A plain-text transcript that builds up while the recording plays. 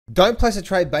Don't place a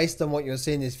trade based on what you'll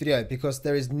see in this video because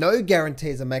there is no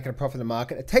guarantees of making a profit in the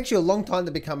market. It takes you a long time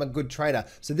to become a good trader.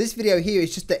 So this video here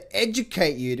is just to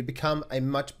educate you to become a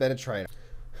much better trader.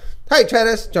 Hey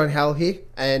traders, John Howell here.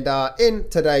 And in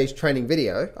today's training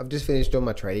video, I've just finished doing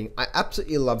my trading. I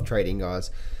absolutely love trading, guys.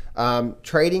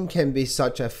 Trading can be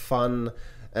such a fun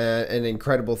and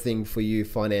incredible thing for you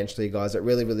financially, guys. It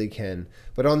really, really can.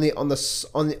 But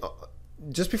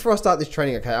just before I start this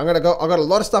training, okay, I've got a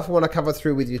lot of stuff I want to cover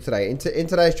through with you today. In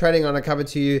today's training, I'm going to cover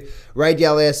to you, Ray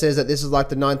Dalio says that this is like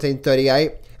the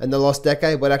 1938 and the lost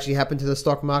decade. What actually happened to the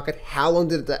stock market? How long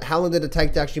did it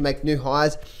take to actually make new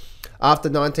highs after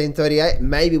 1938?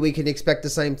 Maybe we can expect the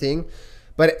same thing.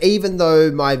 But even though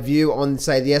my view on,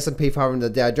 say, the S&P 500 and the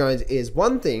Dow Jones is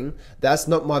one thing, that's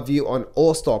not my view on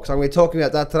all stocks. I'm going to be talking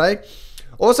about that today.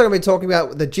 Also going to be talking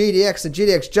about the GDX, the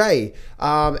GDXJ,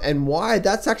 and why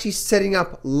that's actually setting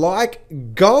up like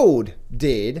gold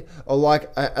did, or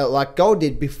like gold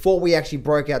did before we actually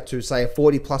broke out to, say, a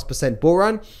 40+% bull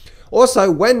run. Also,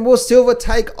 when will silver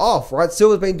take off, right?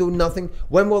 Silver's been doing nothing.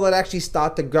 When will it actually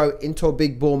start to go into a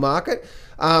big bull market?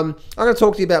 I'm going to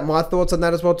talk to you about my thoughts on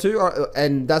that as well too,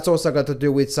 and that's also got to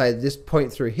do with, say, this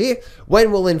point through here.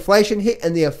 When will inflation hit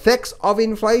and the effects of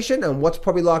inflation and what's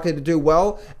probably likely to do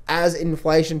well as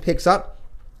inflation picks up?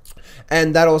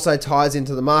 And that also ties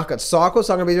into the market cycle.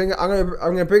 So I'm going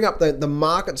to bring up the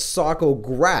market cycle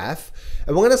graph,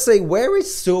 and we're going to see where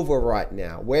is silver right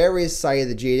now, where is, say,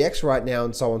 the GDX right now,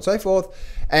 and so on and so forth,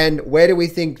 and where do we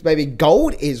think maybe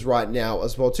gold is right now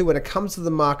as well too when it comes to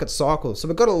the market cycle. So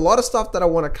we've got a lot of stuff that I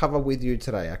want to cover with you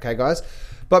today, okay, guys?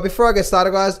 But before I get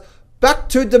started, guys, back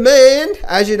to demand,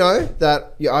 as you know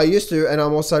that I used to, and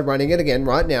I'm also running it again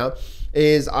right now,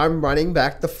 is I'm running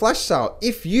back the flash sale.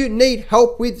 If you need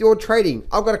help with your trading,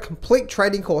 I've got a complete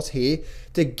trading course here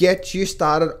to get you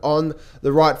started on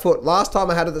the right foot. Last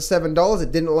time I had it at $7,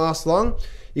 it didn't last long.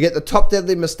 You get the top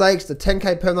deadly mistakes, the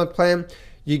 10K permanent plan.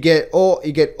 You get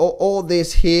all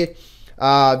this here.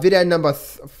 Video number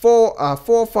 3, 4,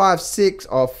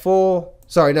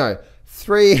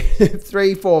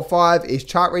 5 is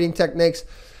chart reading techniques.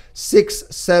 6,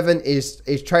 7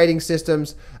 is trading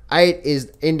systems. 8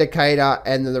 is indicator,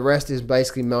 and then the rest is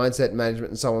basically mindset management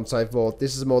and so on and so forth.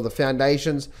 This is more the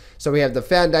foundations. So we have the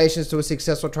foundations to a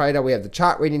successful trader. We have the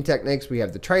chart reading techniques. We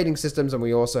have the trading systems, and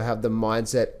we also have the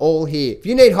mindset all here. If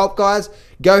you need help, guys,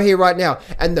 go here right now.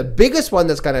 And the biggest one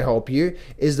that's going to help you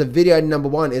is the video number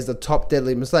 1 is the top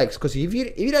deadly mistakes. Because if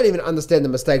you don't even understand the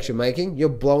mistakes you're making, you're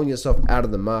blowing yourself out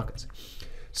of the markets.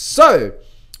 So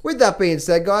with that being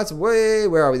said, guys, where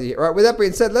are we here? Right, with that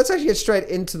being said, let's actually get straight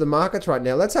into the markets right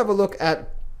now. Let's have a look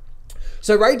at,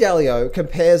 so Ray Dalio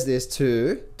compares this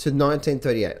to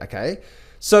 1938, okay?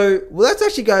 So let's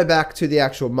actually go back to the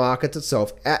actual market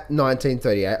itself at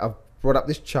 1938. I've brought up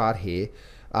this chart here.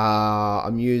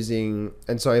 I'm using,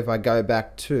 and so if I go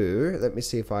back to, let me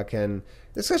see if I can,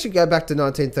 let's actually go back to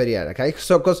 1938, okay?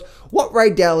 So, because what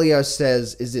Ray Dalio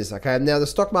says is this, okay? Now, the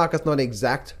stock market's not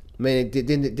exact. I mean, it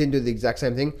didn't do the exact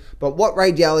same thing, but what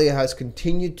Ray Dalio has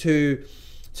continued to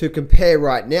compare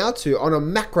right now to on a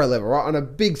macro level, right, on a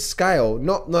big scale,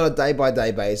 not a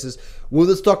day-by-day basis. Will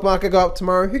the stock market go up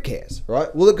tomorrow? Who cares,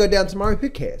 right? Will it go down tomorrow?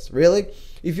 Who cares, really?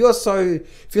 If you're so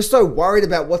worried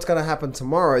about what's going to happen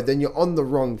tomorrow, then you're on the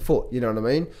wrong foot. You know what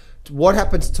I mean? What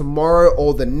happens tomorrow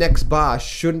or the next bar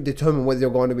shouldn't determine whether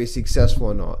you're going to be successful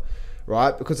or not.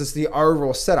 Right? Because it's the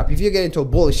overall setup. If you get into a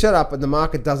bullish setup and the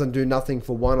market doesn't do nothing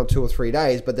for 1 or 2 or 3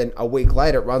 days, but then a week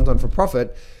later it runs on for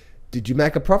profit, did you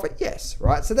make a profit? Yes,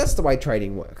 right? So that's the way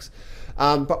trading works.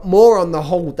 But more on the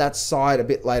whole, that side a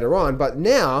bit later on. But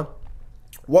now,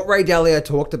 what Ray Dalio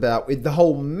talked about with the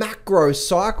whole macro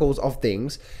cycles of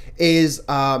things is,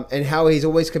 and how he's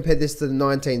always compared this to the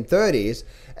 1930s.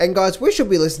 And guys, we should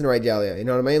be listening to Ray Dalio, you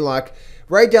know what I mean? Like,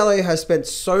 Ray Dalio has spent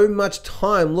so much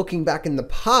time looking back in the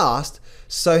past,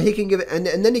 so he can give it, and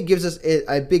then he gives us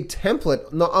a big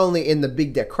template, not only in the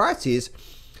big deck crises,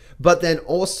 but then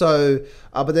also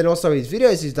his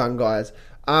videos he's done, guys.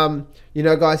 You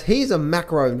know, guys, he's a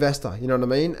macro investor. You know what I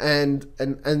mean? And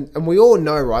we all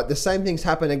know, right? The same things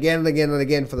happen again and again and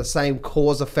again for the same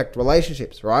cause-effect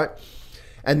relationships, right?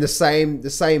 And the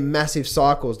same massive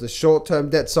cycles, the short-term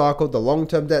debt cycle, the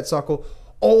long-term debt cycle.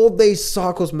 All these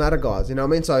cycles matter, guys. You know what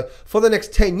I mean? So for the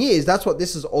next 10 years, that's what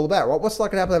this is all about, right? What's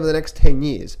likely to happen over the next 10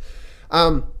 years?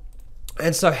 And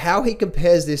so how he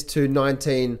compares this to so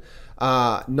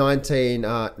the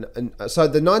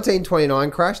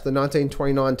 1929 crash, the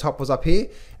 1929 top was up here,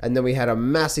 and then we had a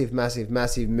massive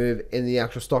move in the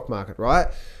actual stock market, right?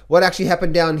 What actually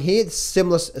happened down here?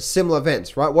 Similar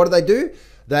events, right? What did they do?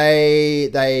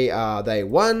 They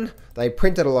won. They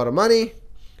printed a lot of money.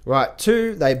 right?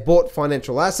 2, they bought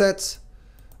financial assets,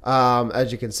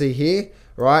 as you can see here,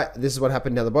 right? This is what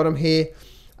happened down the bottom here.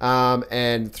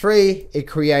 And 3, it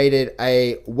created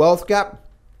a wealth gap.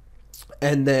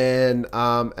 And then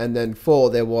 4,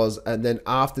 there was, and then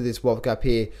after this wealth gap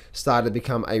here started to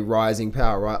become a rising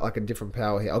power, right? Like a different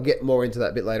power here. I'll get more into that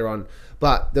a bit later on.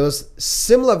 But there was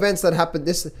similar events that happened.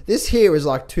 This here is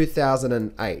like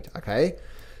 2008, okay?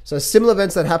 So similar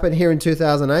events that happened here in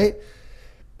 2008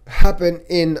 happened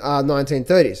in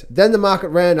 1930s. Then the market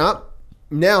ran up.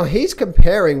 Now he's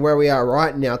comparing where we are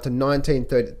right now to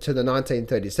 1930 to the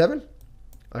 1937.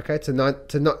 Okay, to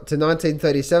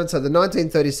 1937. So the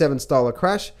 1937 style of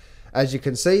crash, as you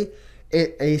can see,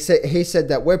 he said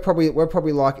that we're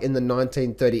probably like in the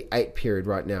 1938 period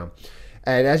right now,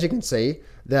 and as you can see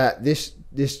that this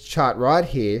chart right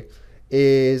here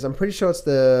is, I'm pretty sure it's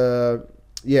the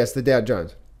Dow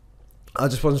Jones. I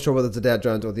just wasn't sure whether it's the Dow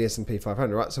Jones or the S&P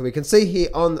 500, right? So we can see here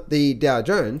on the Dow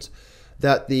Jones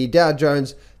that the Dow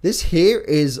Jones, this here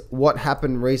is what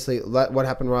happened recently, what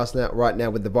happened right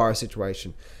now with the virus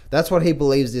situation. That's what he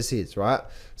believes this is, right?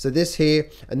 So this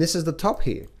here, and this is the top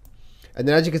here. And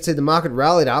then as you can see, the market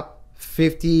rallied up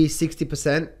 50,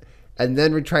 60%, and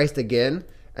then retraced again,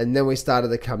 and then we started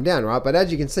to come down, right? But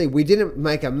as you can see, we didn't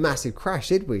make a massive crash,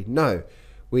 did we? No,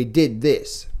 we did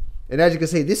this. And as you can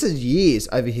see, this is years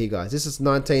over here, guys. This is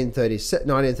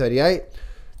 1938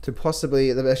 to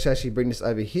possibly, let's actually bring this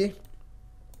over here.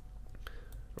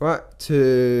 Right,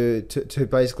 to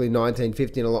basically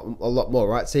 1950 and a lot more,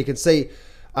 right? So you can see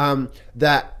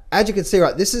that, as you can see,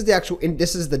 right, this is the actual,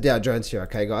 this is the Dow Jones here,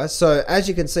 okay, guys? So as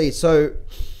you can see, so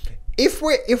if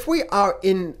we are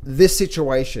in this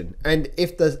situation, and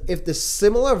if the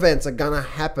similar events are gonna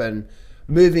happen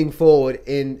moving forward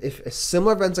if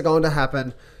similar events are going to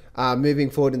happen moving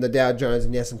forward in the Dow Jones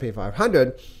and the S&P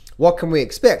 500, what can we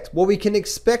expect? Well, we can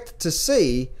expect to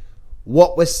see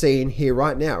what we're seeing here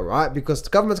right now, right? Because the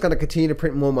government's going to continue to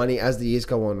print more money as the years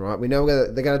go on, right? We know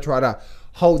they're going to try to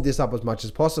hold this up as much as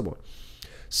possible.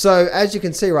 So as you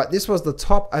can see, right, this was the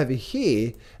top over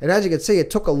here. And as you can see,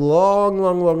 it took a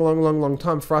long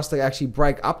time for us to actually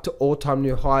break up to all-time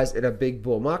new highs in a big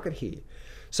bull market here.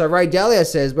 So Ray Dalio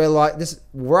says we're like, this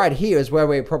right here is where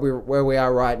we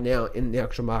are right now in the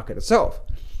actual market itself,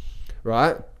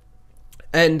 right?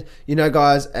 And, you know,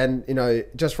 guys, and, you know,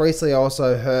 just recently I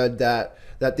also heard that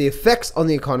the effects on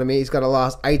the economy is going to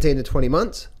last 18 to 20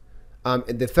 months,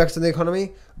 the effects on the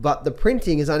economy, but the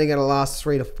printing is only going to last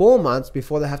 3 to 4 months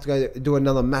before they have to go do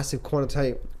another massive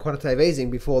quantitative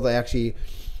easing before they actually,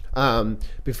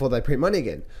 before they print money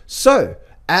again. So,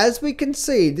 as we can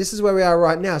see, this is where we are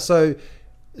right now. So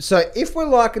if we're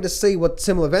likely to see what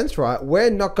similar events, right, we're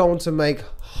not going to make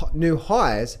new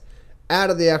highs out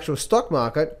of the actual stock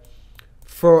market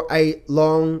for a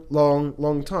long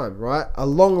time, right? A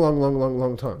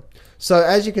long time. So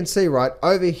as you can see, right,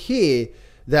 over here,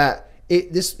 that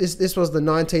this was the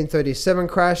 1937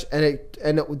 crash, and it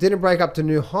didn't break up to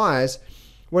new highs.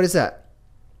 What is that?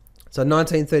 So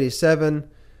 1937.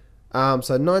 So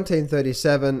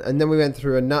 1937, and then we went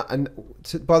through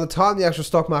by the time the actual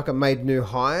stock market made new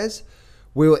highs,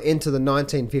 we were into the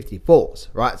 1954s,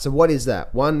 right? So what is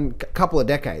that? Couple of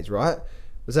decades, right?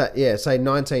 Was that, yeah, say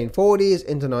 1940s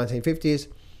into 1950s,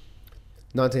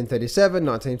 1937,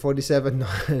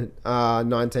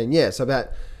 1947, yeah, so about,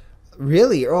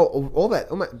 really, all that,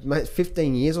 almost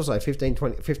 15 years or so, 15,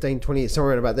 20 years,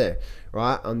 somewhere around about there,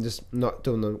 right? I'm just not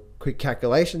doing the quick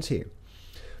calculations here.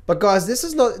 But guys, this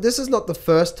is not the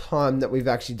first time that we've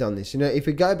actually done this. You know, if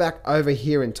we go back over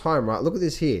here in time, right, look at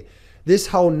this here. This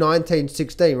whole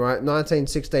 1916, right,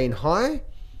 1916 high,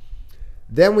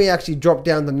 then we actually dropped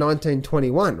down to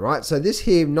 1921, right? So this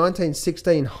here,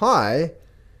 1916 high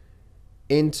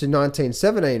into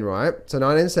 1917, right? So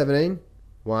 1917,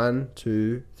 1,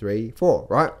 2, 3, 4,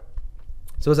 right?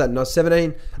 So what's that?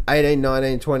 17, 18,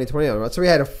 19, 20, 21, right? So we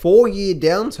had a 4-year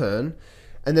downturn,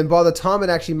 and then by the time it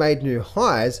actually made new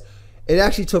highs, it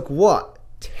actually took what?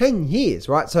 10 years,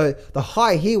 right? So the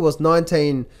high here was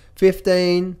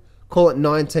 1915, call it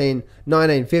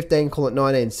 1915, call it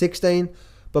 1916.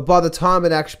 But by the time we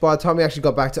actually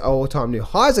got back to all-time new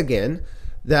highs again,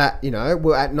 that, you know,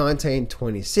 we're at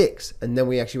 1926, and then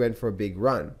we actually went for a big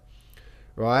run,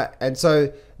 right? And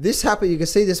so this happened. You can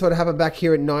see this would happen back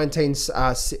here in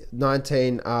 1960.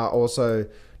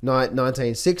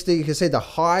 You can see the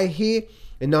high here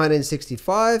in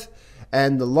 1965,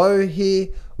 and the low here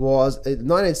was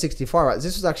 1965, right?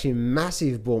 This was actually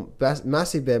massive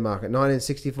bear market,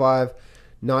 1965,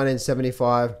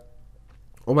 1975,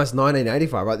 almost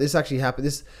 1985, right? This actually happened.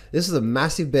 This is a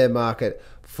massive bear market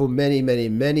for many, many,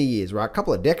 many years, right? A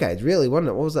couple of decades, really, wasn't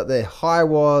it? What was that? Their high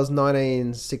was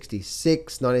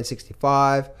 1966,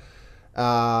 1965,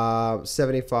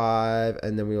 75,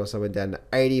 and then we also went down to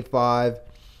 85.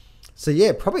 So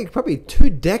yeah, probably 2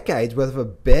 decades worth of a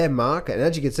bear market. And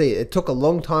as you can see, it took a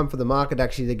long time for the market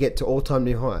actually to get to all-time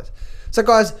new highs. So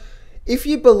guys, if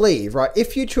you believe, right,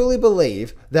 if you truly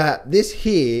believe that this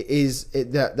here is,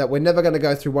 that we're never going to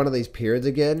go through one of these periods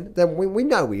again, then we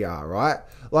know we are, right?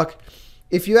 Like,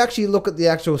 if you actually look at the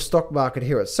actual stock market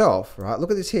here itself, right,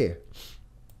 look at this here.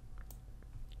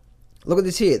 Look at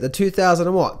this here, the 2000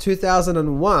 and what?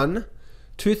 2001,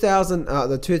 2000,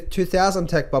 the 2000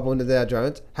 tech bubble into the Dow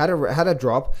Jones had a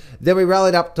drop. Then we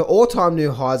rallied up to all-time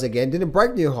new highs again, didn't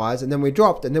break new highs, and then we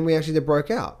dropped, and then we actually broke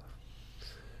out,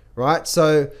 right?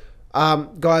 So,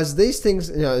 guys, these things,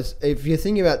 you know, if you're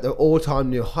thinking about the all-time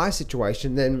new high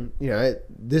situation, then, you know,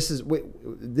 this is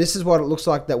what it looks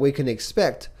like that we can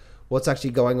expect what's actually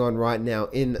going on right now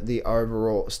in the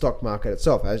overall stock market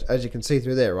itself, as you can see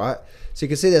through there, right? So you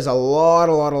can see there's a lot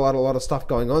of stuff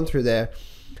going on through there,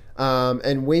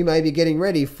 and we may be getting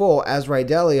ready for, as Ray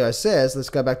Dalio says, let's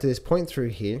go back to this point through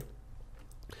here.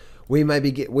 We may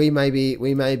be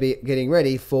getting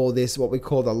ready for this, what we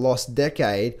call the lost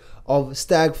decade of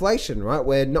stagflation, right?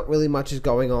 Where not really much is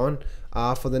going on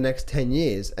for the next 10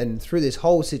 years. And through this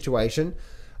whole situation,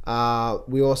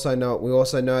 we also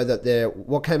know that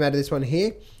what came out of this one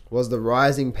here was the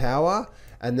rising power,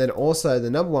 and then also the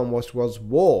number one was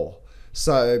war.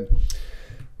 So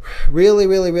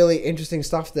really interesting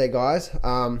stuff there, guys,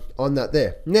 on that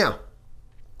there. Now,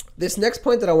 this next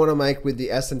point that I want to make with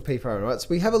the S&P 500, right? So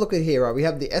we have a look at here, right? We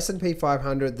have the S&P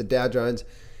 500, the Dow Jones,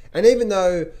 and even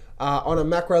though on a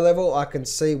macro level, I can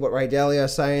see what Ray Dalio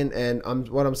is saying, and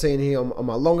what I'm seeing here on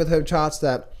my longer term charts,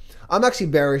 that I'm actually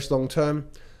bearish long term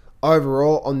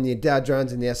overall on the Dow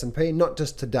Jones and the S&P, not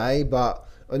just today, but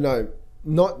no,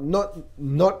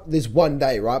 not this one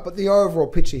day, right? But the overall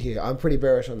picture here, I'm pretty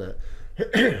bearish on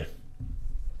that.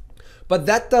 But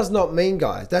that does not mean,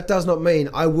 guys, that does not mean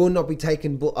I will not be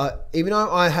taken, even though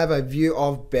I have a view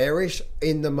of bearish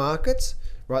in the markets,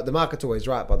 right? The market's always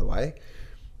right, by the way.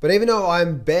 But even though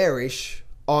I'm bearish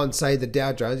on, say, the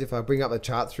Dow Jones, if I bring up the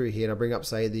chart through here and I bring up,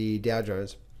 say, the Dow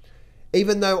Jones,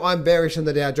 even though I'm bearish on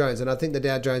the Dow Jones, and I think the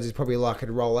Dow Jones is probably likely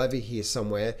to roll over here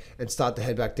somewhere and start to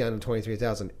head back down to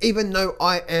 23,000, even though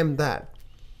I am that,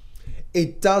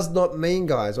 it does not mean,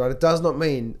 guys, right? It does not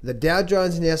mean the Dow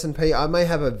Jones and the S&P, I may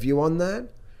have a view on that,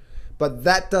 but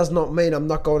that does not mean I'm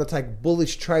not going to take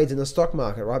bullish trades in the stock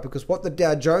market, right? Because what the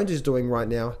Dow Jones is doing right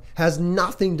now has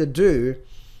nothing to do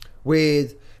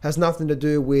with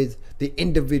the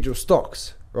individual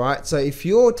stocks, right? So if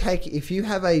you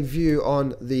have a view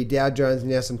on the Dow Jones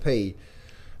and the S&P,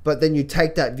 but then you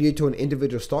take that view to an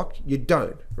individual stock, you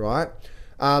don't, right?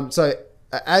 So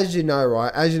as you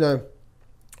know,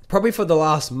 probably for the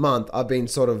last month, I've been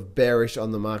sort of bearish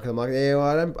on the market. I'm like, yeah,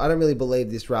 well, I don't really believe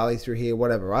this rally through here,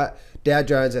 whatever, right? Dow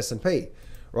Jones, S&P,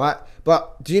 right?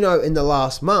 But do you know in the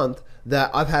last month that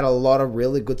I've had a lot of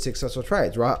really good successful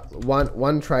trades, right?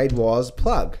 One trade was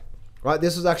Plug, right?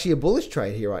 This was actually a bullish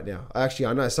trade here right now. Actually,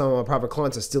 I know some of my private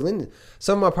clients are still in.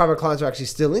 Some of my private clients are actually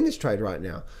still in this trade right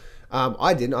now.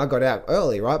 I didn't. I got out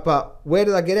early, right? But where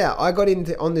did I get out? I got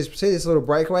into on this. See this little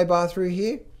breakaway bar through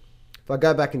here. If I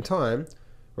go back in time.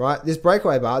 Right, this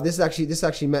breakaway bar, this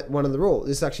actually met one of the rules.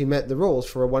 This actually met the rules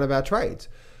for one of our trades.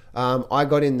 I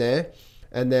got in there,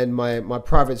 and then my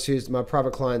private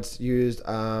clients used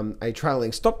a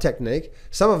trailing stop technique.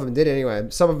 Some of them did anyway.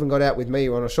 Some of them got out with me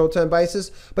on a short-term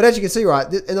basis. But as you can see,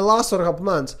 right, in the last sort of couple of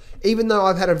months, even though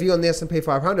I've had a view on the S&P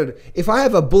 500, if I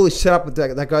have a bullish setup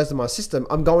that goes to my system,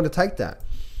 I'm going to take that.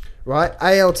 Right,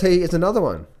 ALT is another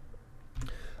one.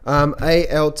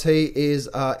 ALT is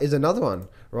another one.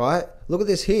 Right? Look at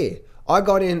this here. I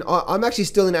got in, I'm actually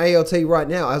still in ALT right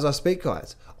now as I speak,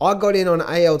 guys. I got in on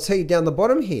ALT down the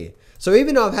bottom here. So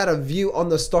even though I've had a view on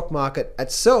the stock market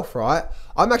itself, right,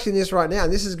 I'm actually in this right now,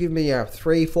 and this has given me a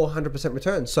 300-400%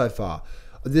 return so far.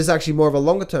 This is actually more of a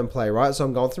longer term play, right? So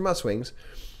I'm going through my swings.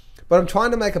 But I'm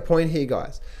trying to make a point here,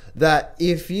 guys, that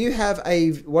if you have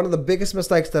one of the biggest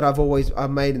mistakes that I've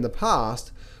made in the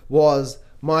past was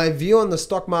my view on the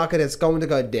stock market is going to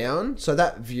go down. So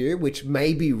that view, which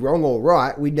may be wrong or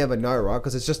right, we never know, right?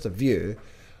 Because it's just a view.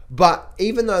 But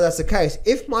even though that's the case,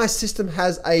 if my system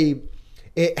has a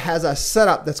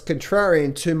setup that's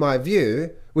contrarian to my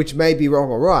view, which may be wrong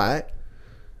or right,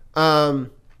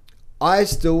 I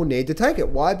still need to take it.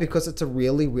 Why? Because it's a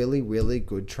really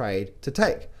good trade to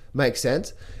take. Makes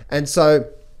sense? And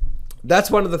so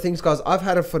that's one of the things, guys. I've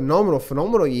had a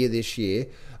phenomenal year this year.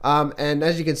 And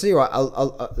as you can see, right,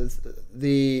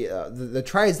 the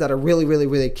trades that are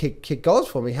really kick goals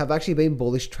for me have actually been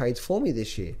bullish trades for me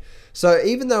this year. So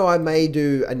even though I may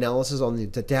do analysis on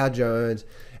the Dow Jones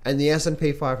and the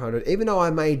S&P 500, even though I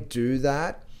may do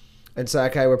that and say,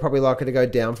 okay, we're probably likely to go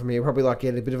down from here, probably likely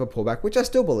to get a bit of a pullback, which I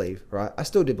still believe, right? I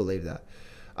still do believe that.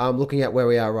 Looking at where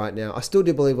we are right now, I still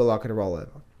do believe we're likely to roll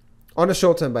over. On a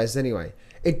short-term basis anyway.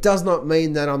 It does not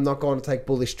mean that I'm not going to take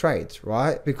bullish trades,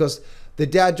 right? Because the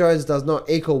Dow Jones does not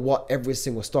equal what every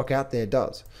single stock out there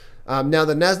does. Now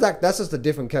the Nasdaq, that's just a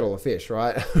different kettle of fish,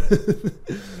 right?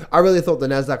 I really thought the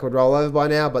Nasdaq would roll over by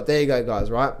now, but there you go,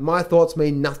 guys, right? My thoughts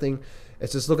mean nothing.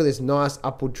 It's just look at this nice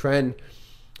upward trend.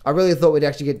 I really thought we'd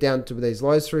actually get down to these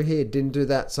lows through here. It didn't do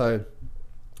that. So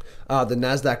the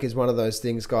Nasdaq is one of those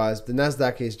things, guys. The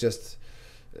Nasdaq is just...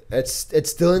 It's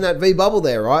still in that V bubble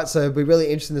there, right? So it'll be really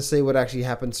interesting to see what actually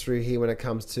happens through here when it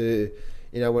comes to,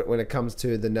 when it comes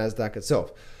to the Nasdaq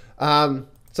itself.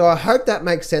 So I hope that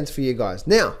makes sense for you guys.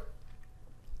 Now,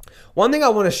 one thing I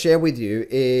want to share with you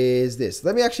is this.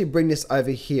 Let me actually bring this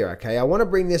over here, okay? I want to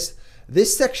bring this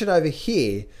section over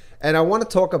here, and I want to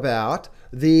talk about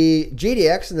the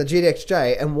GDX and the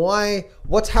GDXJ and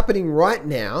what's happening right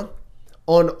now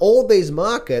on all these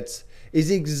markets is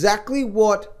exactly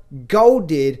what gold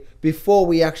did before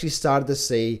we actually started to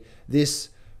see this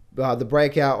the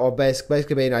breakout, or basically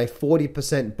being a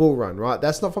 40% bull run, right?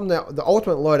 That's not from the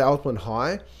ultimate low to ultimate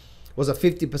high was a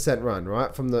 50% run,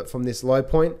 right? From this low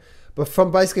point, but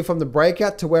from the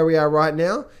breakout to where we are right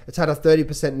now, it's had a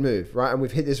 30% move, right? And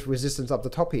we've hit this resistance up the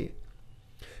top here.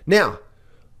 Now,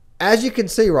 as you can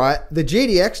see, right, the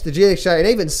GDX, the GDXJ, and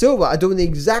even silver are doing the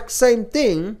exact same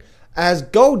thing as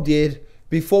gold did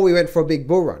before we went for a big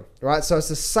bull run, right? So it's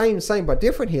the same but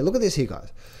different here. Look at this here,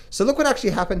 guys. So look what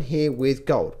actually happened here with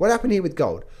gold. What happened here with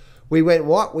gold? We went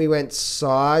what? We went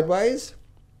sideways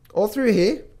all through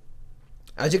here,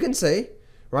 as you can see,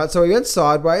 right? So we went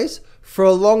sideways for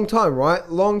a long time, right?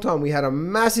 Long time. We had a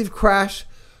massive crash,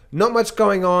 not much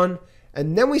going on,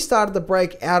 and then we started to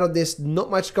break out of this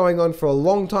not much going on for a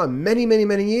long time, many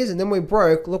years, and then we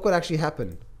broke. Look what actually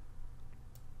happened.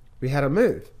 We had a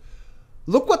move.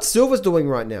 Look what silver's doing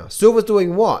right now. Silver's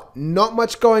doing what? Not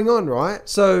much going on, right?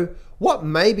 So what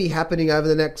may be happening over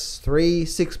the next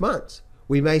 3-6 months?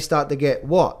 We may start to get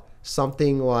what?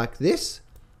 Something like this.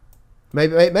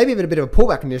 Maybe even a bit of a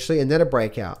pullback initially and then a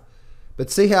breakout.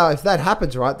 But see how if that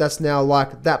happens, right, that's now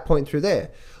like that point through there.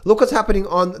 Look what's happening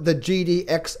on the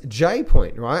GDXJ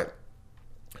point, right?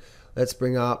 Let's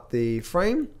bring up the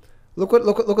frame. Look at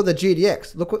the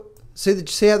GDX.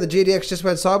 See how the GDX just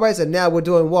went sideways, and now we're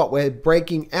doing what? We're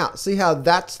breaking out. See how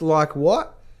that's like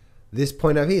what? This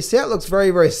point over here. See how it looks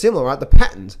very similar, right? The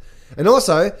patterns. And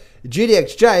also,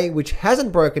 GDXJ, which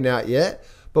hasn't broken out yet,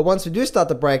 but once we do start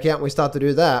to break out and we start to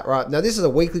do that, right? Now, this is a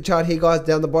weekly chart here, guys,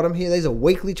 down the bottom here. These are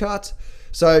weekly charts.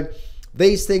 So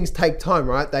these things take time,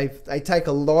 right? They take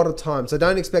a lot of time. So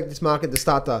don't expect this market to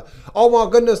start to, oh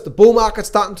my goodness, the bull market's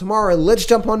starting tomorrow. Let's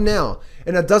jump on now.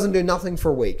 And it doesn't do nothing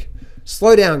for a week.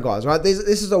 Slow down, guys, right? This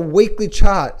is a weekly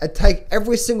chart. It takes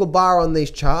every single bar on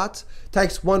these charts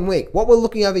takes 1 week. What we're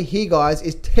looking over here, guys,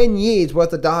 is 10 years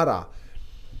worth of data,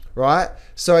 right?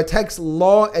 So it takes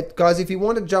guys, if you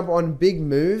want to jump on big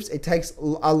moves, it takes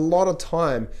a lot of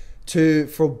time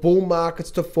for bull markets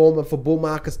to form and for bull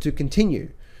markets to continue,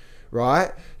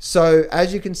 right? So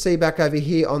as you can see back over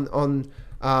here on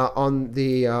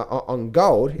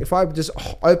gold, if I just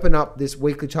open up this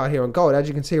weekly chart here on gold, as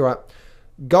you can see, right,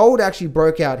 gold actually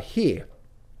broke out here,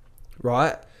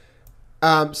 right?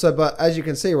 But as you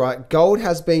can see, right, gold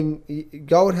has been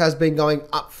going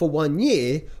up for 1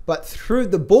 year, but through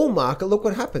the bull market, look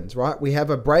what happens, right? We have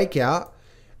a breakout,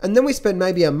 and then we spend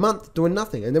maybe a month doing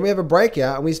nothing, and then we have a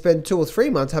breakout, and we spend 2 or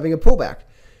 3 months having a pullback,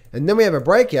 and then we have a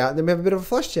breakout, and then we have a bit of a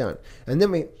flush down, and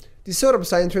then do you see what I'm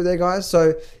saying through there, guys?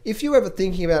 So if you're ever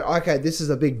thinking about, okay, this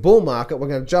is a big bull market, we're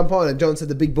going to jump on, and John said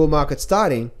the big bull market's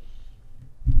starting.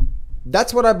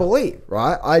 That's what I believe,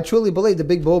 right? I truly believe the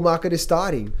big bull market is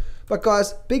starting. But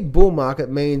guys, big bull market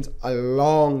means a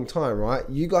long time, right?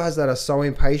 You guys that are so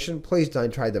impatient, please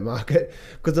don't trade the market,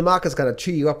 because the market's going to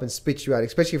chew you up and spit you out,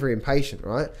 especially if you're impatient,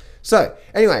 right? So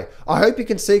anyway, I hope you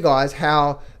can see, guys,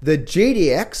 how the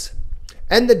GDX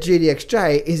and the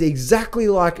GDXJ is exactly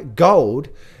like gold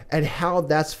and how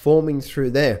that's forming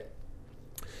through there.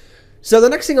 So the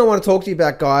next thing I want to talk to you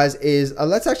about, guys, is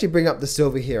let's actually bring up the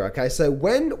silver here, okay? So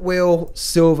when will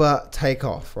silver take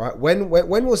off, right? When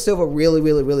will silver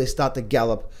really start to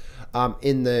gallop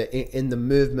in the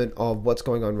movement of what's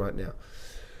going on right now?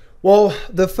 Well,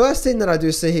 the first thing that I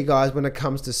do see here, guys, when it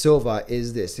comes to silver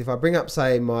is this. If I bring up,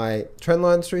 say, my trend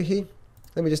lines through here,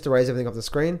 let me just erase everything off the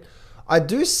screen. I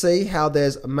do see how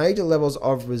there's major levels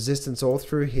of resistance all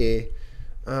through here.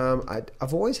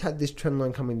 I've always had this trend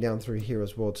line coming down through here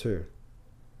as well too.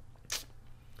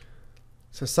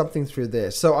 So something through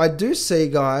there. So I do see,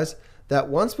 guys, that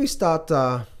once we start,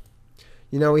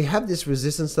 you know, we have this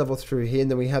resistance level through here,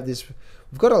 and then we have this,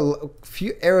 we've got a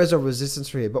few areas of resistance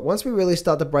through here. But once we really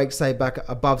start to break, say, back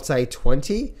above, say,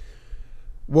 20,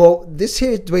 well, this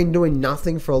here has been doing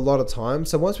nothing for a lot of time.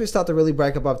 So once we start to really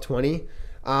break above 20,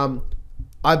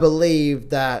 I believe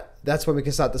that that's when we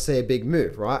can start to see a big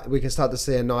move, right? We can start to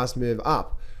see a nice move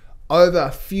up over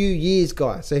a few years,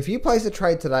 guys. So if you place a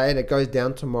trade today and it goes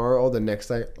down tomorrow or the next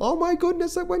day, oh my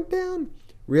goodness, it went down.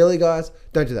 Really, guys?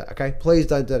 Don't do that, okay? Please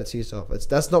don't do that to yourself.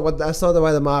 That's not the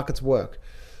way the markets work.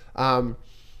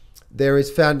 There is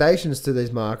foundations to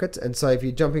these markets, and so if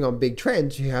you're jumping on big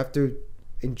trends, you have to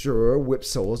endure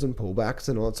whipsaws and pullbacks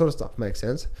and all that sort of stuff. Makes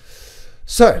sense?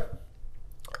 So,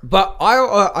 but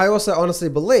I also honestly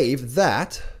believe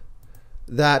that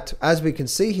as we can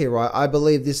see here, right, I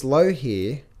believe this low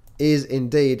here is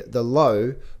indeed the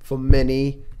low for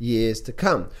many years to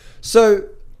come. So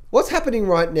what's happening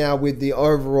right now with the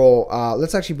overall,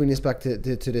 let's actually bring this back to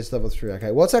this level 3,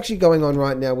 okay? What's actually going on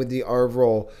right now with the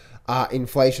overall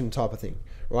inflation type of thing,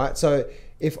 right? So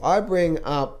if I bring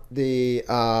up the,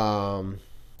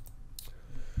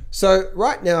 so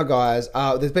right now, guys,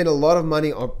 there's been a lot of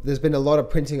money, there's been a lot of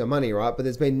printing of money, right? But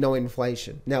there's been no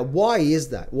inflation. Now, why is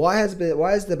that? Why has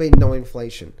there been no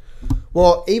inflation?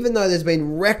 Well, even though there's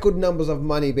been record numbers of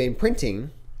money being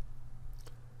printing,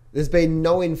 there's been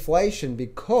no inflation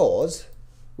because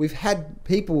we've had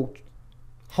people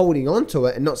holding on to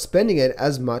it and not spending it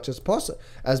as much as possible,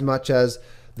 as much as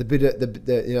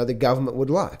the government would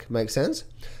like. Makes sense?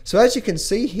 So as you can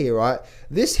see here, right,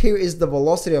 this here is the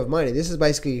velocity of money. This is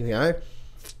basically, you know,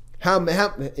 how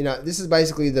this is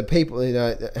basically the people, you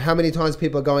know, how many times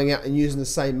people are going out and using the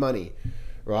same money,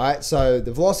 right? So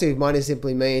the velocity of money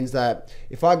simply means that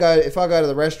if I go to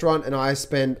the restaurant and I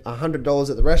spend $100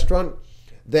 at the restaurant,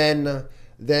 then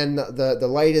the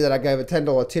lady that I gave a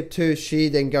 $10 tip to, she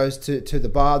then goes to the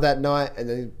bar that night and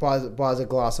then buys a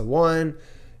glass of wine,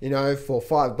 you know, for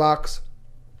 $5.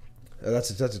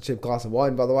 That's a cheap glass of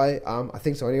wine, by the way. I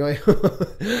think so anyway.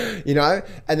 You know,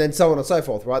 and then so on and so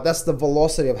forth, right? That's the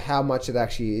velocity of how much it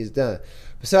actually is done.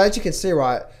 So as you can see,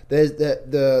 right, there's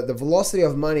the velocity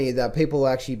of money that people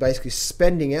are actually basically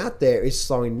spending out there is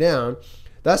slowing down.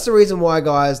 That's the reason why,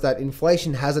 guys, that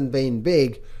inflation hasn't been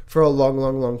big for a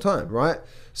long time, right?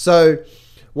 So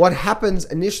what happens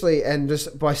initially, and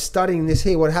just by studying this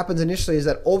here, what happens initially is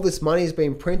that all this money is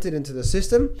being printed into the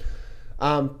system,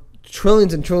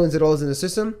 trillions and trillions of dollars in the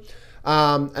system,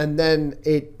 and then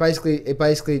it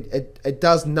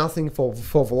does nothing for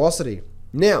velocity.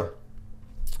 Now,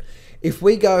 if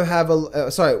we go have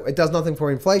it does nothing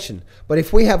for inflation. But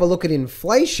if we have a look at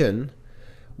inflation,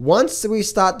 once we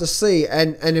start to see,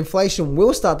 and inflation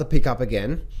will start to pick up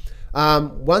again,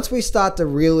 once we start to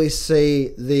really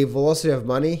see the velocity of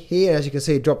money here, as you can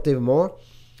see, it dropped even more.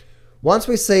 Once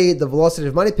we see the velocity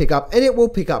of money pick up, and it will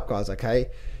pick up, guys, okay?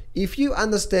 If you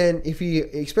understand,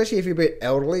 especially if you're a bit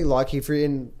elderly, like if you're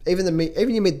in even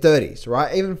your mid-30s,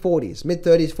 right? Even 40s,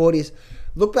 mid-30s, 40s,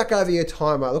 look back over your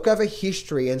time, right? Look over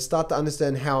history and start to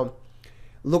understand how,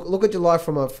 look at your life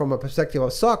from a perspective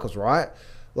of cycles, right?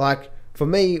 Like, for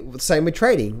me, same with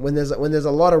trading. When there's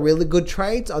a lot of really good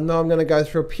trades, I know I'm going to go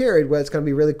through a period where it's going to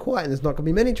be really quiet and there's not going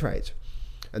to be many trades,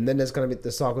 and then there's going to be the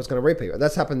cycle's going to repeat.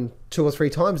 That's happened 2 or 3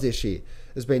 times this year.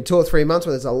 There's been 2 or 3 months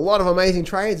where there's a lot of amazing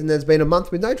trades, and there's been a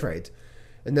month with no trades,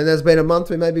 and then there's been a month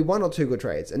with maybe 1 or 2 good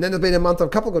trades, and then there's been a month of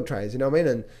a couple of good trades. You know what I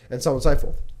mean? And so on and so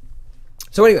forth.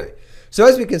 So anyway. So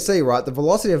as we can see, right, the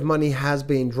velocity of money has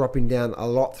been dropping down a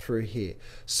lot through here.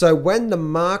 So when the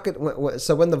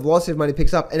velocity of money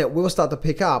picks up, and it will start to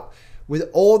pick up with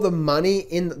all the money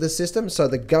in the system, so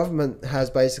the government has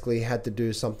basically had to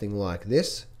do something like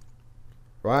this,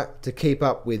 right, to keep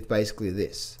up with basically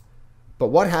this.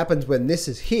 But what happens when this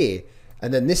is here,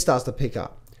 and then this starts to pick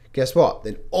up? Guess what?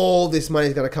 Then all this money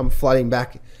is going to come flooding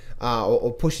back,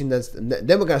 or pushing this. Then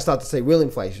we're going to start to see real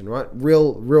inflation, right?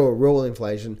 Real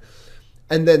inflation.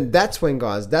 And then that's when,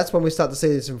 guys, that's when we start to see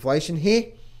this inflation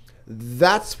here.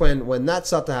 That's when that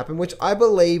starts to happen, which I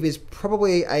believe is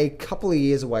probably a couple of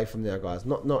years away from now, guys.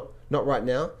 Not right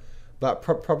now, but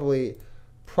probably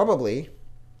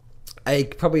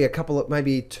a couple of,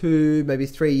 maybe 2, maybe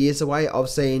 3 years away of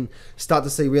start to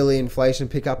see really inflation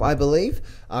pick up, I believe.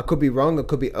 Could be wrong, it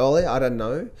could be early, I don't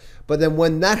know. But then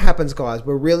when that happens, guys,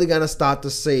 we're really going to start to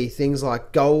see things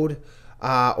like gold,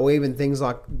 or even things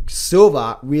like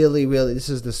silver, really, this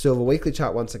is the silver weekly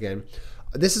chart once again.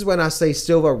 This is when I see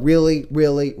silver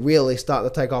really start to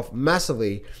take off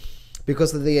massively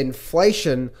because of the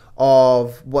inflation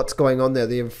of what's going on there.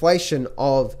 The inflation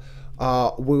of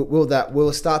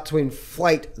will start to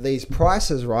inflate these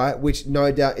prices, right? Which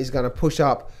no doubt is going to push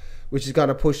up.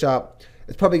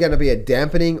 It's probably going to be a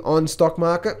dampening on stock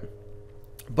market,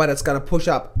 but it's going to push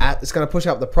up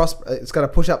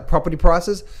property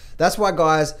prices. That's why,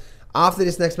 guys, after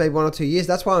this next maybe 1 or 2 years,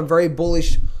 that's why I'm very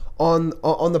bullish on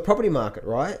the property market,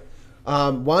 right?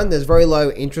 One, there's very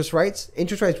low interest rates.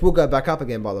 Interest rates will go back up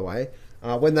again, by the way.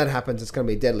 When that happens, it's going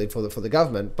to be deadly for the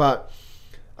government. But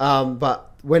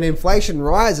when inflation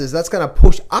rises, that's going to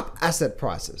push up asset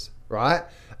prices, right?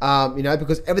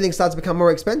 Because everything starts to become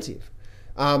more expensive.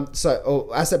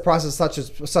 Asset prices such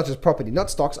as property, not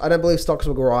stocks. I don't believe stocks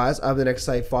will rise over the next,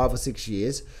 say, 5 or 6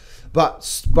 years. But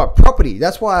property,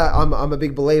 that's why I'm a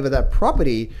big believer that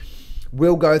property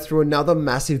will go through another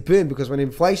massive boom, because when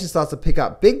inflation starts to pick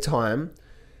up big time,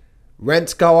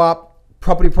 rents go up,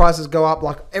 property prices go up,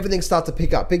 like everything starts to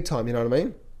pick up big time, you know what I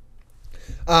mean?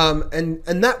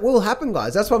 And that will happen,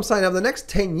 guys. That's what I'm saying. Over the next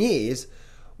 10 years,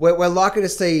 we're likely to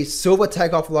see silver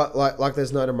take off like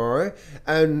there's no tomorrow.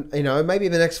 And, maybe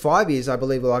in the next 5 years, I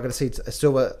believe we're likely to see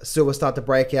silver start to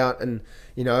break out, and,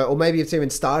 or maybe it's even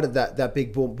started that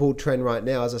big bull trend right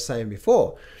now, as I was saying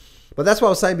before. But that's what I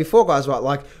was saying before, guys, right?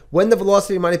 Like when the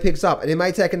velocity of money picks up, and it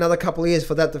may take another couple of years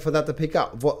for that to pick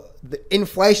up, the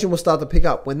inflation will start to pick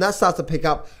up. When that starts to pick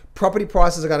up, property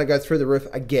prices are going to go through the roof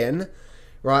again,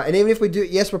 right? And even if we do,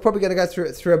 yes, we're probably going to go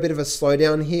through a bit of a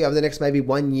slowdown here over the next maybe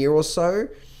 1 year or so,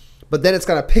 but then it's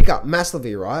going to pick up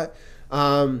massively, right?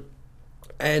 And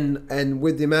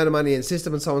with the amount of money in the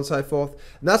system and so on and so forth.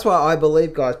 And that's why I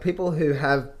believe, guys, people who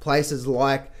have places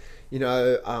like,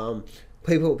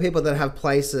 people that have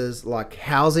places like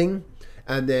housing,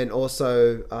 and then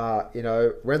also,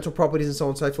 rental properties and so on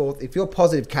and so forth. If you're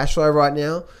positive cash flow right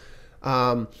now,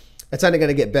 it's only going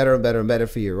to get better and better and better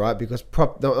for you, right? Because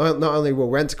not only will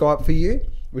rents go up for you,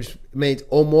 which means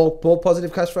more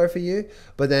positive cash flow for you,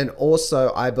 but then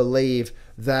also I believe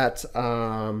that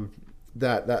the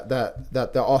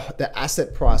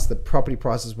asset price, the property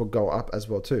prices will go up as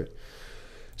well too.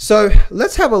 So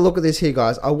let's have a look at this here,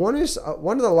 guys. One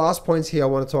of the last points here I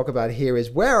want to talk about here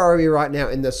is, where are we right now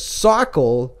in the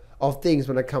cycle of things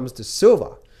when it comes to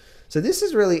silver? So this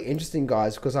is really interesting,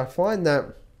 guys, because I find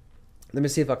that, let me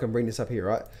see if I can bring this up here,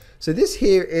 right? So this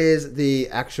here is the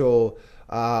actual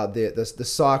the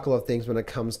cycle of things when it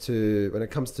comes to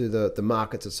the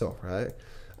markets itself, right?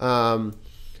 I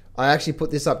actually put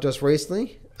this up just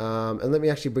recently, and let me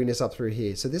actually bring this up through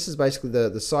here. So this is basically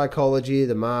the psychology,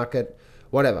 the market,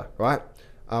 whatever, right,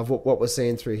 of what we're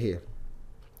seeing through here.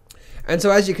 And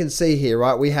so as you can see here,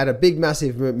 right, we had a big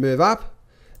massive move up,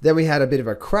 then we had a bit of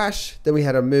a crash, then we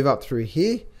had a move up through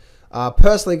here.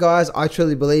 Personally, guys, I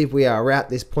truly believe we are at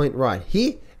this point right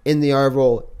here in the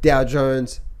overall Dow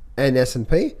Jones and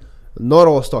S&P. Not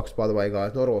all stocks, by the way,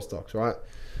 guys, not all stocks, right?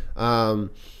 And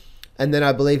then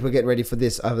I believe we're getting ready for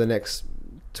this over the next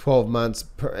 12 months,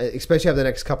 especially over the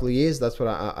next couple of years. That's what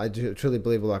I do truly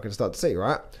believe we're likely to start to see,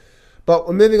 right? But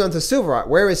we're moving on to silver, right?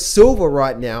 Where is silver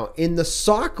right now in the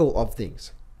cycle of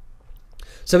things?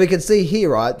 So we can see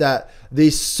here, right, that the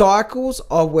cycles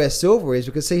of where silver is,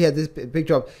 we can see here this big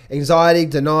drop, anxiety,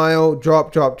 denial,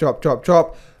 drop.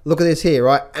 Look at this here,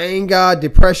 right? Anger,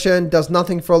 depression, does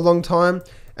nothing for a long time,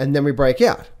 and then we break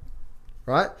out,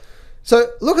 right?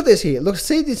 So look at this here. Look,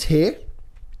 see this here.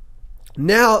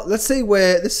 Now let's see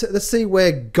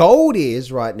where gold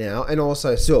is right now, and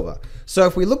also silver. So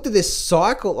if we looked at this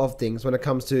cycle of things when it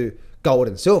comes to gold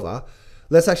and silver,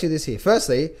 let's actually this here.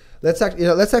 Firstly,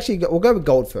 we'll go with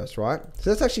gold first, right? So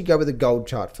let's actually go with the gold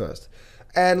chart first,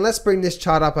 and let's bring this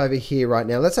chart up over here right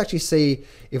now. Let's actually see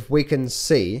if we can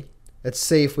see. Let's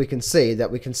see if we can see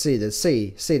that we can see the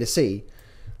C to C.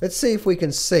 Let's see if we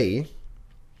can see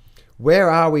where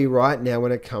are we right now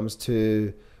when it comes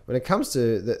to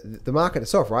the market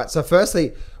itself, right? So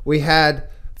firstly we had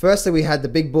the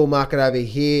big bull market over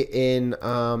here in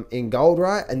gold,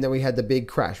 right? And then we had the big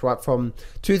crash, right, from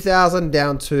 2000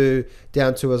 down to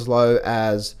as low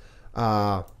as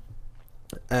low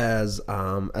as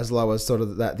sort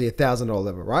of the $1,000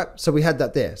 level, right? So we had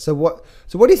that there. So what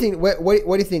do you think? What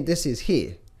do you think this is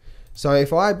here? So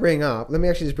if I bring up, let me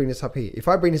actually just bring this up here. If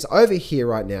I bring this over here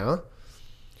right now,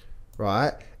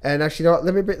 right? And actually, you know what,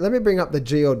 let me bring up the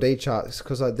GLD charts,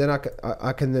 because then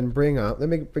I can then bring up. Let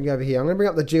me bring over here. I'm going to bring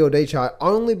up the GLD chart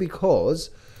only because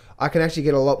I can actually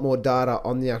get a lot more data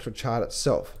on the actual chart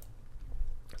itself.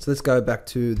 So let's go back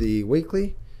to the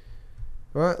weekly.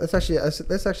 All right, let's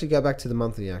actually go back to the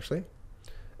monthly actually,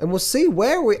 and we'll see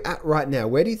where we're at right now.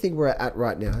 Where do you think we're at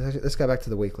right now? Let's go back to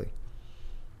the weekly.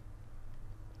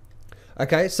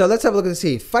 Okay, so let's have a look at this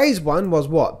here. Phase 1 was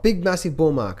what? Big, massive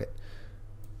bull market.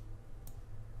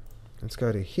 Let's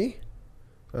go to here.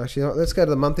 Actually, let's go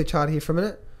to the monthly chart here for a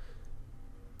minute.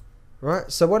 Right,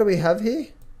 so what do we have here?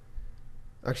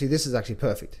 Actually, this is actually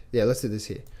perfect. Yeah, let's do this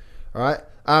here. All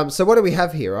right, so what do we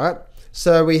have here, right?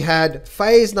 So we had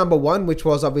phase number 1, which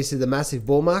was obviously the massive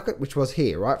bull market, which was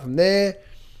here, right? From there,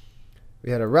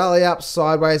 we had a rally up,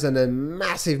 sideways, and then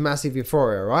massive, massive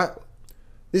euphoria, right?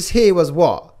 This here was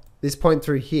what? This point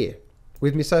through here.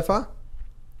 With me so far?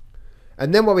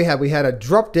 And then what we had a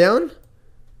drop down,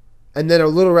 and then a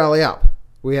little rally up.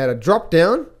 We had a drop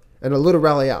down and a little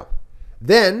rally up.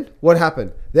 Then what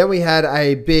happened? Then we had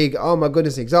a big, oh my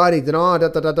goodness, anxiety,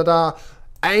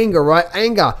 anger, right?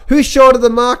 Anger. Who shorted the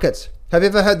markets? Have you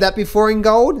ever heard that before in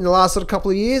gold in the last sort of couple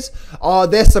of years? Oh,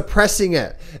 they're suppressing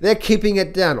it. They're keeping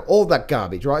it down. All that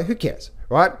garbage, right? Who cares,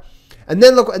 right? And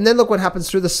then look what happens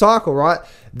through the cycle, right?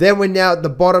 Then we're now at the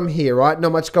bottom here, right?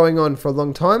 Not much going on for a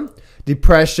long time.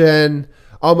 Depression.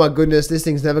 Oh my goodness, this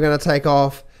thing's never going to take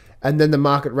off. And then the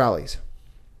market rallies.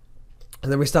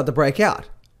 And then we start to break out.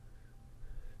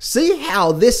 See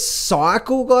how this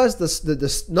cycle, guys,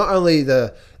 not only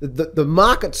the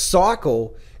market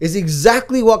cycle is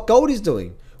exactly what gold is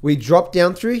doing. We dropped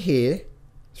down through here,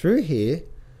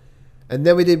 and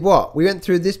then we did what? We went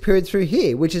through this period through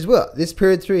here, which is what? This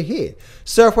period through here.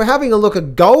 So if we're having a look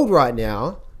at gold right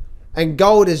now, and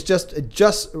gold is just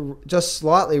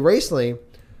slightly recently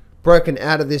broken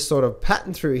out of this sort of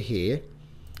pattern through here,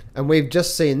 and we've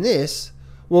just seen this.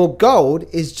 Well, gold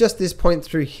is just this point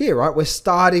through here, right? We're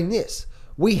starting this.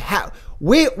 I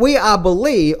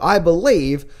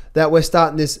believe that we're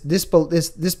starting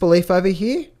this belief over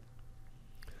here.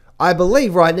 I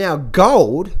believe right now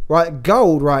gold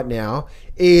right now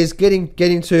is getting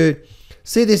to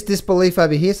see this disbelief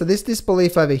over here. So this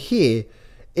disbelief over here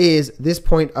is this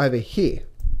point over here.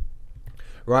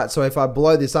 Right? So if I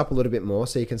blow this up a little bit more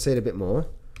so you can see it a bit more.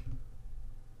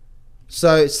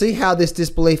 So see how this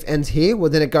disbelief ends here? Well,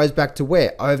 then it goes back to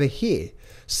where? Over here.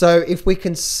 So if we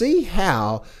can see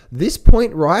how this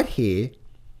point right here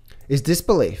is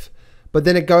disbelief, but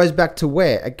then it goes back to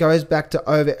where? It goes back to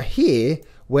over here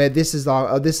where this is like,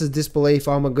 oh, this is disbelief.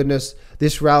 Oh my goodness,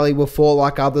 this rally will fall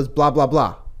like others, blah, blah,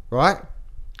 blah, right?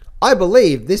 I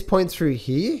believe this point through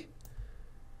here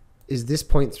is this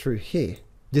point through here,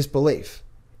 disbelief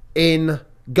in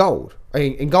gold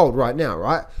right now,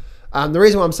 right? The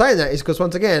reason why I'm saying that is because,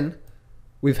 once again,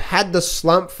 we've had the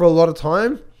slump for a lot of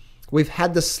time. Now,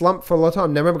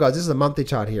 remember, guys, this is a monthly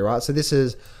chart here, right? So this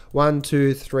is 1,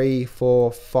 2, 3,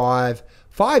 4,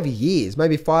 5 years,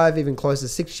 maybe 5, even closer,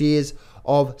 6 years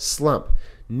of slump.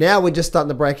 Now we're just starting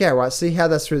to break out, right? See how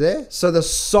that's through there? So the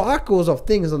cycles of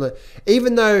things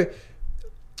even though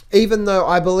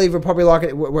I believe we're probably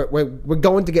like we're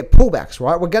going to get pullbacks,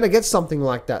 right? We're going to get something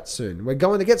like that soon. We're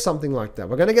going to get something like that.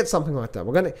 We're going to get something like that.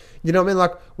 We're going to, you know what I mean?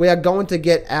 Like, we are going to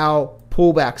get our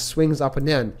pullback swings up and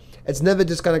down. It's never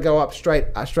just going to go up straight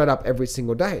up every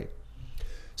single day.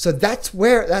 So that's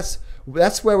where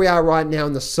we are right now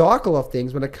in the cycle of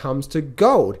things when it comes to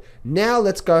gold. Now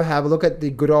let's go have a look at the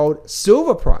good old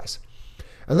silver price,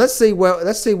 and let's see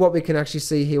what we can actually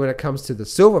see here when it comes to the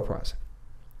silver price.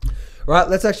 Right,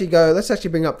 let's actually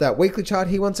bring up that weekly chart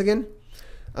here once again.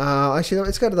 Actually,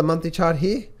 let's go to the monthly chart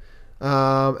here.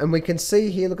 And we can see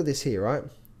here, look at this here, right?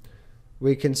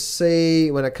 We can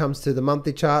see when it comes to the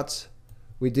monthly charts,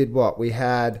 we did what? We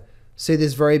had, see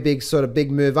this very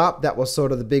big move up. That was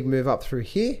sort of the big move up through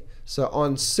here. So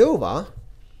on silver,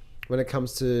 when it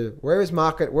comes to, where is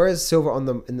silver in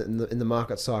the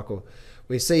market cycle?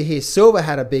 We see here, silver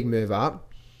had a big move up.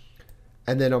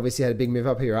 And then obviously had a big move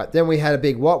up here, right? Then we had a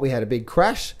big what? We had a big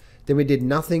crash. Then we did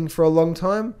nothing for a long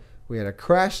time. We had a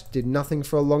crash, did nothing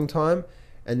for a long time.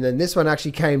 And then this one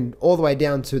actually came all the way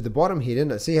down to the bottom here,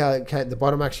 didn't it? See how it came, the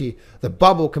bottom actually, the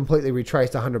bubble completely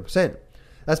retraced 100%.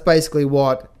 That's basically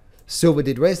what silver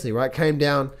did recently, right? Came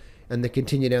down and then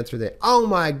continued down through there. Oh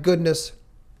my goodness.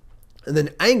 And then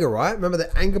anger, right? Remember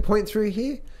the anger point through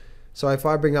here? So if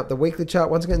I bring up the weekly chart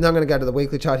once again, now I'm going to go to the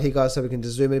weekly chart here, guys, so we can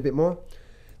just zoom in a bit more.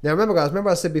 Now remember, guys,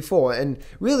 I said before, and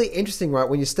really interesting, right?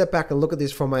 When you step back and look at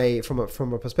this from a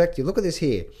perspective, look at this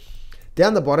here.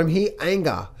 Down the bottom here,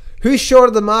 anger. Who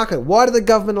shorted the market? Why did the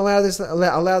government allow this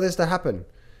to happen?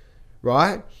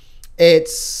 Right?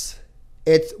 It's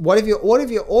what have you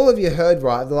all of you heard,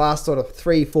 right? The last sort of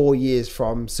 3-4 years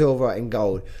from silver and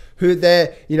gold, who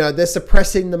they're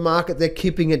suppressing the market, they're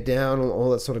keeping it down, all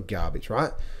that sort of garbage,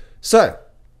 right? So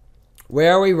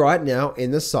where are we right now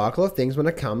in the cycle of things when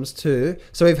it comes to,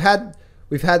 so we've had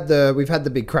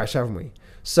the big crash, haven't we?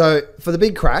 So for the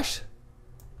big crash,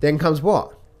 then comes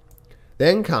what?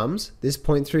 Then comes this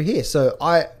point through here. So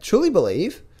I truly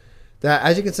believe that,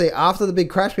 as you can see, after the big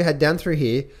crash we had down through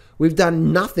here, we've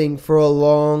done nothing for a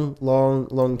long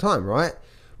time, right?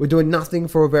 We're doing nothing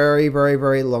for a very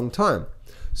long time.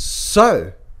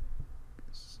 So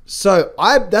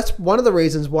that's one of the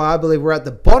reasons why I believe we're at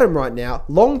the bottom right now,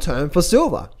 long term for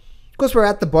silver, because we're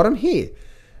at the bottom here,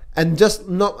 and just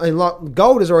not, and like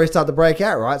gold has already started to break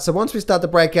out, right? So once we start to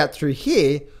break out through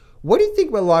here, what do you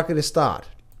think we're likely to start?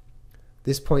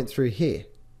 This point through here,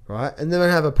 right? And then we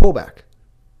have a pullback.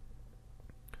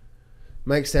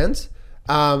 Makes sense?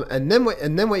 And then what you're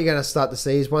going to start to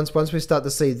see is once we start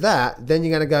to see that, then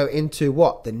you're going to go into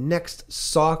what? The next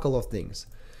cycle of things.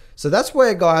 So that's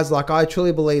where, guys, like, I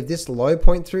truly believe this low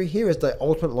point through here is the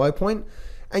ultimate low point.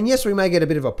 And yes, we may get a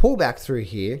bit of a pullback through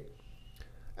here.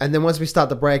 And then once we start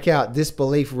to break out, this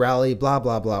belief rally, blah,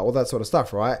 blah, blah, all that sort of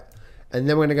stuff, right? And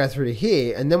then we're going to go through to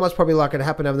here. And then what's probably likely to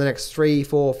happen over the next 3,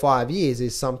 4, 5 years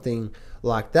is something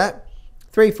like that.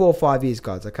 3, 4, 5 years,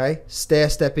 guys, okay?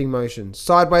 Stair-stepping motion.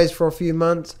 Sideways for a few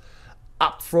months,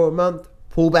 up for a month,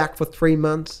 pullback for 3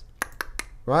 months,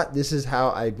 right? This is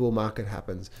how a bull market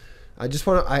happens. I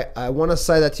want to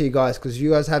say that to you guys, because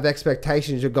you guys have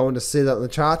expectations you're going to see that on the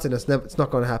charts, and it's not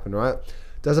going to happen, right?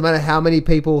 Doesn't matter how many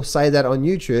people say that on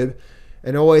YouTube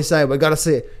and always say, we're going to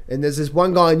see it. And there's this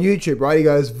one guy on YouTube, right? He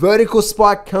goes, vertical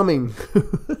spike coming.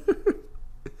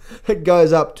 It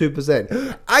goes up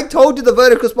 2%. I told you the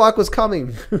vertical spike was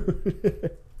coming.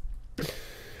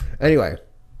 Anyway,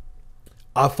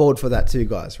 I falled for that too,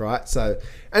 guys, right? So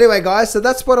anyway, guys, so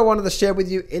that's what I wanted to share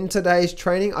with you in today's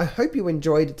training. I hope you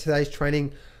enjoyed today's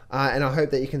training, and I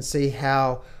hope that you can see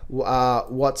how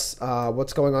what's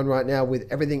going on right now with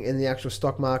everything in the actual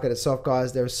stock market itself,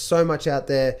 guys. There's so much out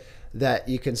there that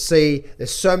you can see.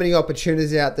 There's so many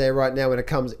opportunities out there right now when it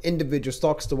comes to individual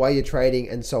stocks, the way you're trading,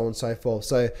 and so on and so forth.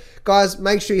 So guys,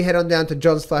 make sure you head on down to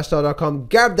johnsflashstyle.com,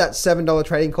 grab that $7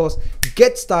 trading course,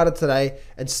 get started today,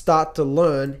 and start to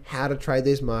learn how to trade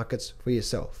these markets for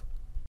yourself.